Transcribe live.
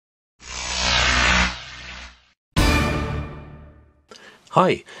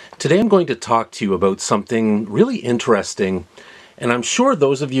Hi, today I'm going to talk to you about something really interesting, and I'm sure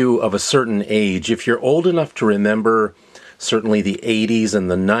those of you of a certain age, if you're old enough to remember certainly the 80s and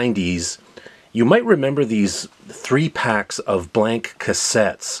the 90s, you might remember these 3-packs of blank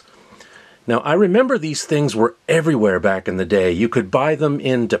cassettes. Now, I remember these things were everywhere back in the day. You could buy them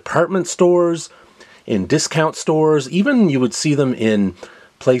in department stores, in discount stores, even you would see them in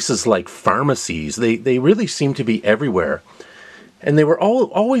places like pharmacies. They really seem to be everywhere. And they were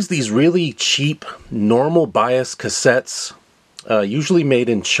always these really cheap, normal bias cassettes, usually made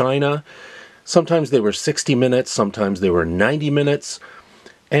in China. Sometimes they were 60 minutes, sometimes they were 90 minutes.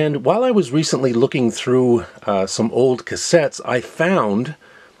 And while I was recently looking through some old cassettes, I found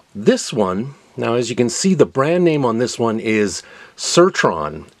this one. Now, as you can see, the brand name on this one is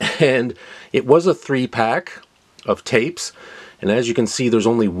Sertron, and it was a 3-pack of tapes. And as you can see, there's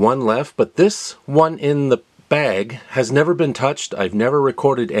only one left, but this one in the bag has never been touched. I've never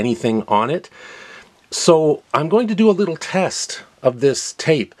recorded anything on it. So I'm going to do a little test of this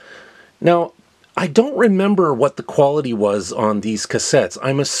tape. Now, I don't remember what the quality was on these cassettes.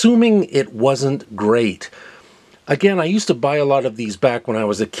 I'm assuming it wasn't great. Again, I used to buy a lot of these back when I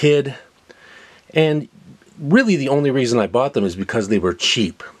was a kid, and really the only reason I bought them is because they were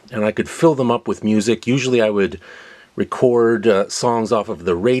cheap and I could fill them up with music. Usually I would record songs off of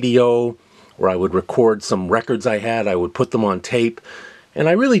the radio, or I would record some records I had, I would put them on tape, and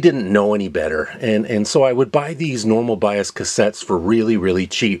I really didn't know any better. And so I would buy these normal bias cassettes for really, really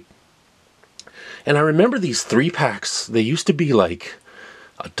cheap. And I remember these 3-packs, they used to be like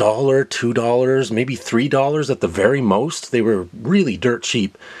 $1, $2, maybe $3 at the very most. They were really dirt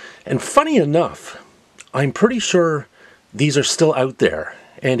cheap. And funny enough, I'm pretty sure these are still out there.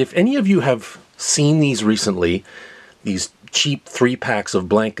 And if any of you have seen these recently, these cheap 3-packs of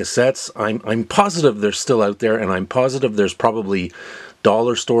blank cassettes, I'm positive they're still out there, and I'm positive there's probably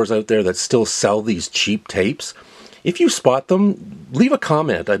dollar stores out there that still sell these cheap tapes. If you spot them, leave a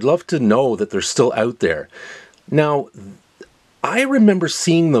comment. I'd love to know that they're still out there. Now, I remember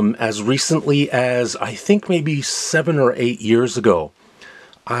seeing them as recently as, I think maybe 7 or 8 years ago.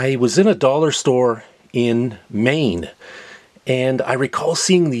 I was in a dollar store in Maine, and I recall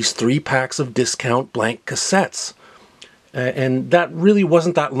seeing these 3-packs of discount blank cassettes. And that really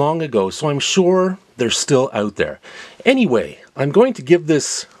wasn't that long ago, so I'm sure they're still out there. Anyway, I'm going to give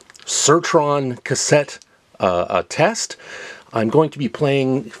this Sertron cassette a test. I'm going to be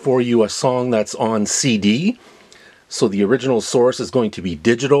playing for you a song that's on CD, so the original source is going to be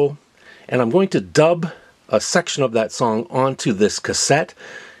digital, and I'm going to dub a section of that song onto this cassette,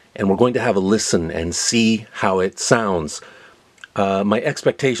 and we're going to have a listen and see how it sounds. My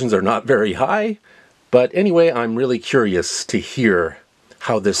expectations are not very high, but anyway, I'm really curious to hear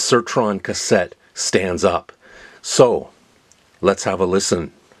how this Sertron cassette stands up. So, let's have a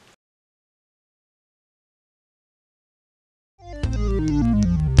listen.